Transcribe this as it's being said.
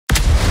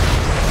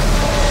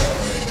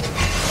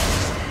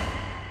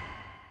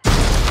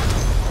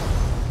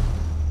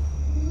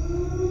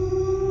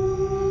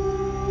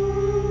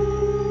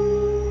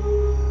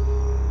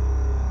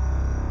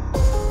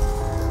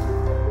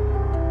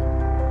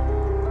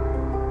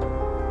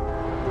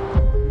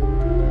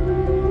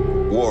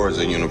War is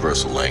a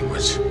universal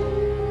language.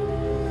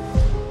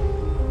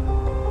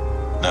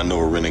 I know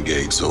a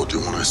renegade soldier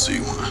when I see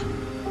one.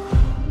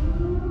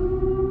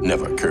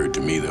 Never occurred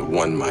to me that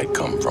one might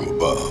come from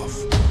above.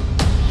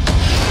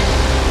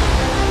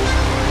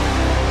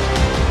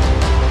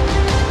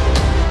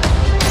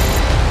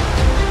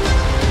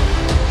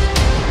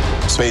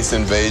 Space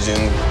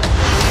invasion,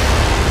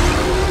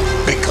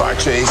 big car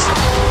chase.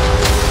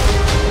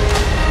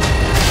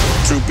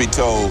 Truth be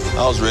told,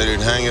 I was ready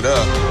to hang it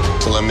up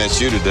till I met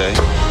you today.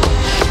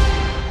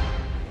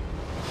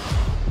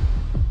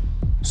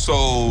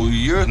 So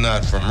you're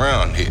not from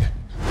around here?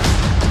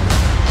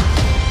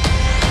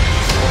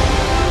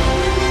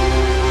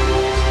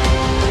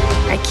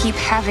 I keep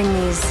having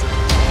these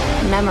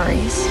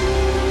memories.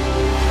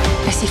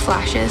 I see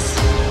flashes.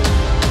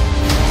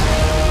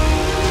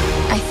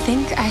 I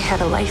think I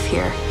had a life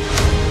here.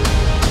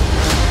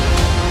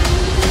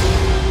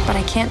 But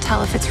I can't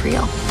tell if it's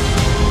real.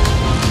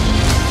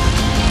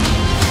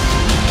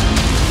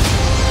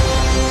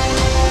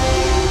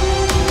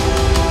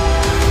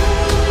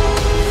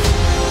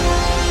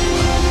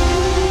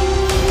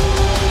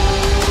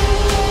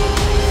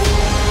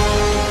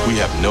 We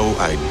have no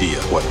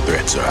idea what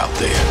threats are out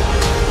there.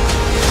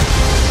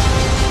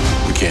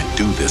 We can't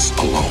do this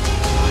alone.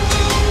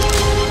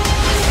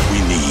 We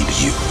need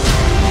you.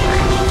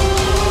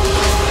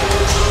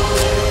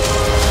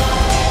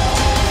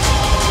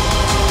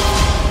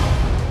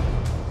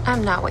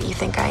 I'm not what you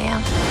think I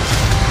am.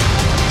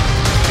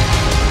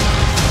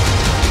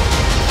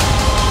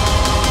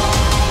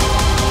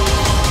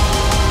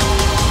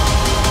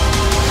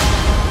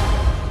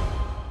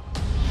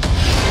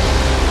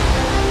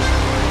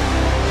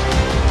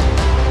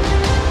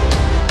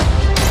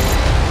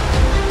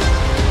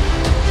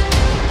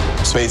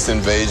 Space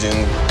invasion,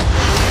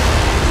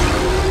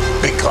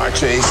 big car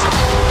chase.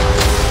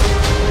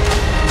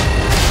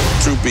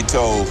 Truth be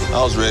told,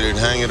 I was ready to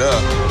hang it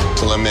up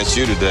till I met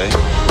you today.